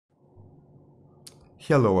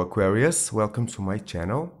Hello Aquarius, welcome to my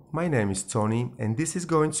channel. My name is Tony and this is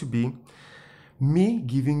going to be me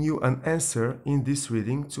giving you an answer in this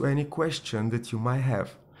reading to any question that you might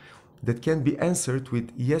have that can be answered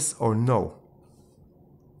with yes or no.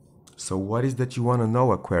 So what is that you want to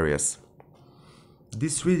know, Aquarius?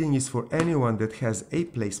 This reading is for anyone that has a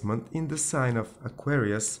placement in the sign of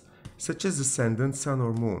Aquarius, such as Ascendant, Sun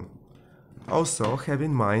or Moon. Also, have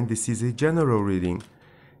in mind this is a general reading.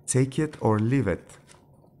 Take it or leave it.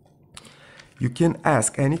 You can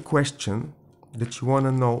ask any question that you want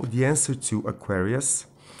to know the answer to, Aquarius,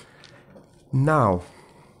 now.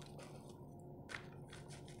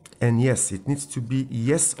 And yes, it needs to be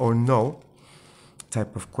yes or no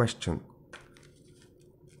type of question.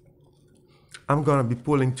 I'm gonna be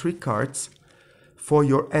pulling 3 cards for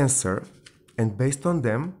your answer, and based on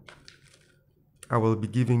them, I will be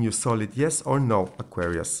giving you solid yes or no,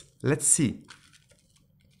 Aquarius. Let's see.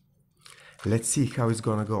 Let's see how it's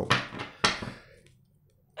gonna go.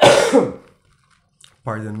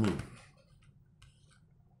 Pardon me.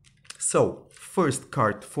 So, first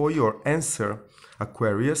card for your answer,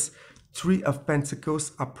 Aquarius, 3 of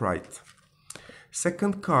Pentacles upright.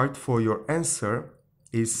 Second card for your answer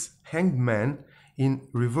is Hanged Man in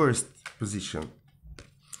reversed position.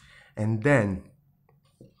 And then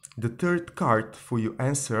the third card for your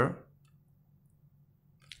answer,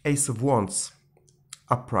 Ace of Wands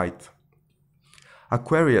upright.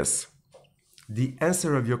 Aquarius, the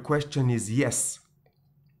answer of your question is yes.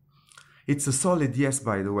 It's a solid yes,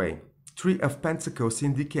 by the way. 3 of Pentacles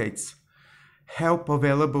indicates help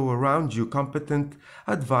available around you, competent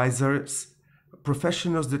advisors,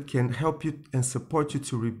 professionals that can help you and support you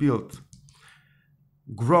to rebuild,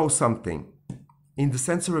 grow something. In the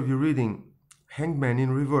center of your reading, Hanged Man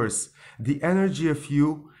in reverse, the energy of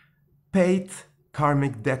you paid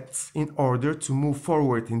karmic debts in order to move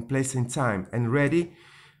forward in place and time and ready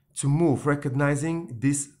to move, recognizing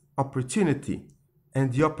this opportunity.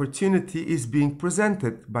 And the opportunity is being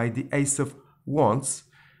presented by the Ace of Wands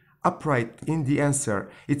upright in the answer.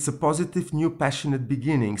 It's a positive, new, passionate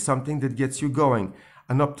beginning, something that gets you going,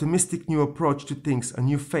 an optimistic new approach to things, a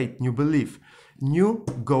new faith, new belief, new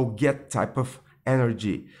go-get type of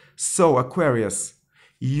energy. So, Aquarius,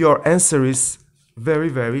 your answer is very,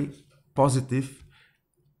 very positive,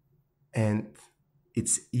 and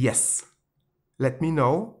it's yes. Let me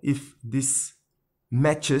know if this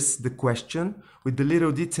matches the question with the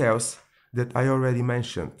little details that I already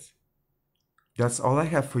mentioned. That's all I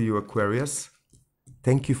have for you, Aquarius.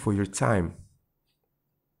 Thank you for your time.